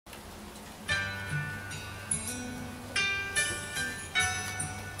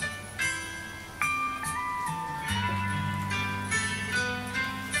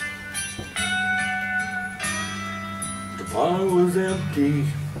car was empty.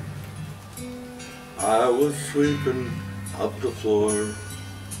 I was sweeping up the floor.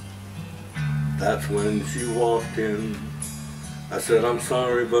 That's when she walked in. I said, "I'm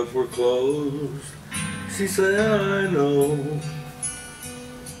sorry, but we're closed." She said, "I know,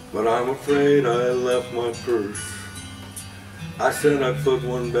 but I'm afraid I left my purse." I said, "I put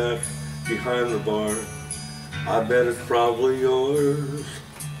one back behind the bar. I bet it's probably yours."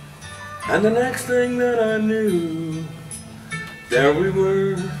 And the next thing that I knew, there we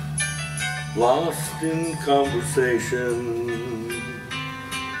were, lost in conversation.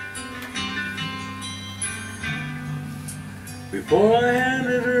 Before I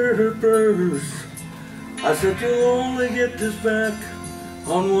handed her her purse, I said, "You'll only get this back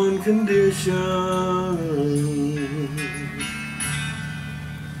on one condition."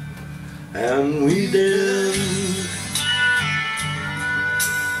 And we danced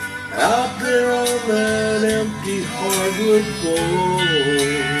out there on that empty hardwood floor.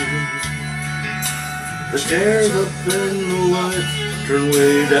 The chairs up and the lights turned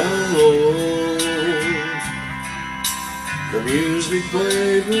way down low. The music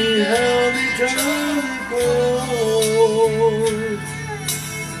played, we held each other close,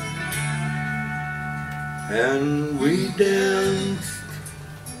 and we danced.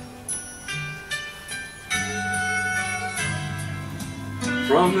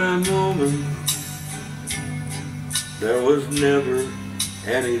 From that moment, there was never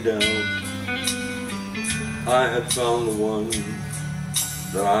any doubt. I had found the one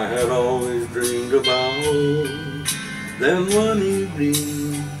that I had always dreamed about. Then one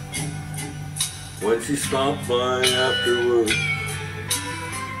evening, when she stopped by after work,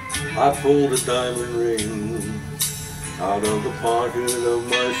 I pulled a diamond ring out of the pocket of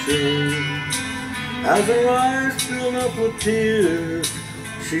my shirt. As her eyes filled up with tears,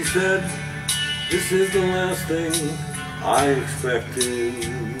 she said, "This is the last thing I expected."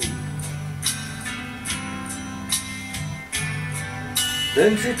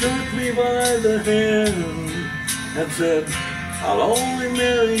 Then she took me by the hand and said, "I'll only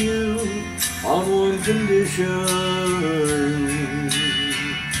marry you on one condition."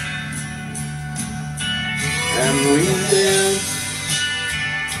 And we danced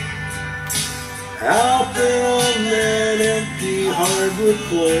out there on that empty hardwood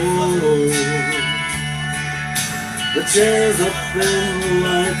floor. The chairs up and the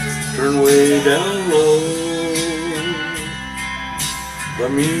lights turned way down low. The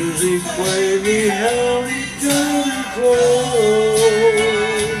music played, we held each other close,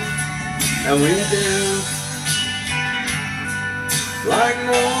 and we danced like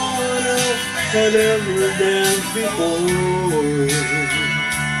no one else had ever danced before.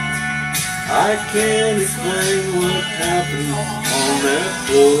 I can't explain what happened on that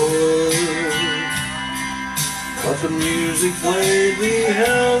floor, but the music played, we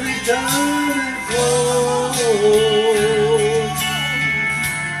held each other close,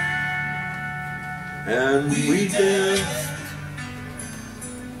 and we danced.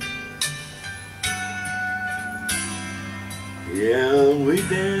 Yeah, we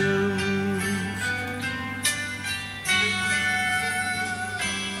danced.